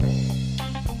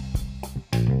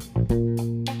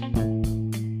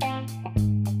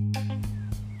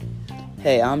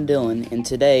Hey, I'm Dylan, and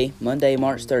today, Monday,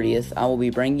 March 30th, I will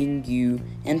be bringing you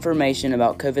information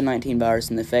about COVID-19 virus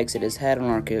and the effects it has had on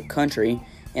our country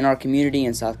and our community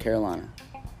in South Carolina.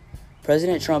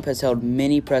 President Trump has held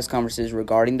many press conferences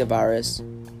regarding the virus.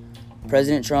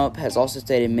 President Trump has also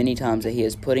stated many times that he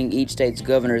is putting each state's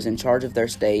governors in charge of their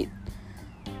state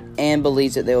and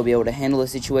believes that they will be able to handle the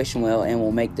situation well and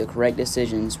will make the correct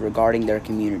decisions regarding their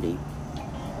community.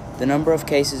 The number of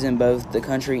cases in both the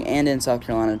country and in South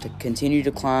Carolina continue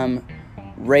to climb,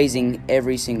 rising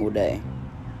every single day.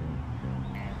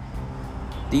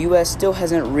 The U.S. still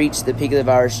hasn't reached the peak of the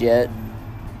virus yet,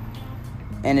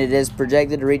 and it is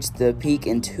projected to reach the peak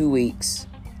in 2 weeks,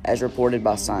 as reported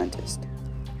by scientists.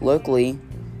 Locally,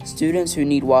 students who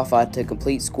need Wi-Fi to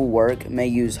complete schoolwork may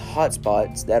use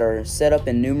hotspots that are set up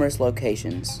in numerous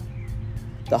locations.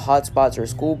 The hotspots are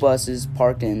school buses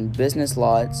parked in business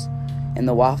lots, and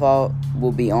the Wi-Fi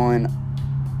will be on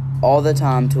all the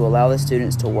time to allow the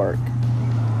students to work.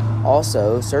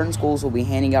 Also, certain schools will be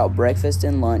handing out breakfast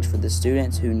and lunch for the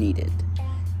students who need it.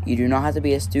 You do not have to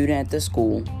be a student at the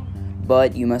school,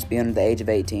 but you must be under the age of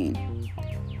 18.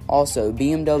 Also,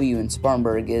 BMW in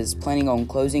Spartanburg is planning on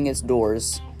closing its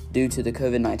doors due to the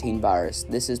COVID-19 virus.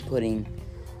 This is putting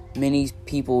many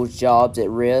people's jobs at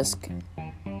risk,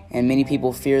 and many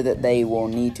people fear that they will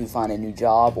need to find a new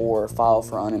job or file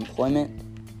for unemployment.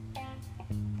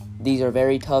 These are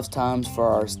very tough times for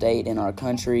our state and our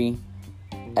country,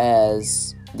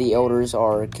 as the elders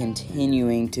are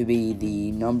continuing to be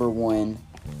the number one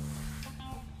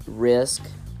risk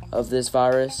of this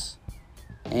virus,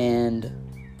 and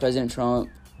President Trump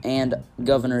and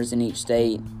governors in each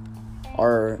state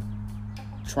are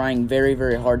trying very,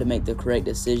 very hard to make the correct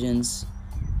decisions.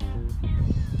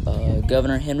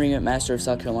 Governor Henry McMaster of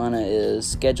South Carolina is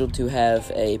scheduled to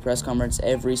have a press conference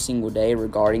every single day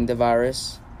regarding the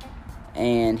virus,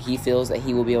 and he feels that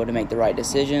he will be able to make the right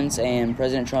decisions, and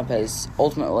President Trump has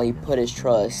ultimately put his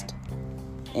trust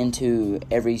into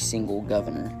every single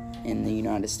governor in the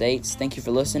United States. Thank you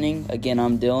for listening. Again,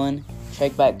 I'm Dylan.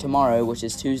 Check back tomorrow, which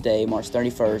is Tuesday, March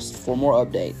 31st, for more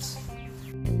updates.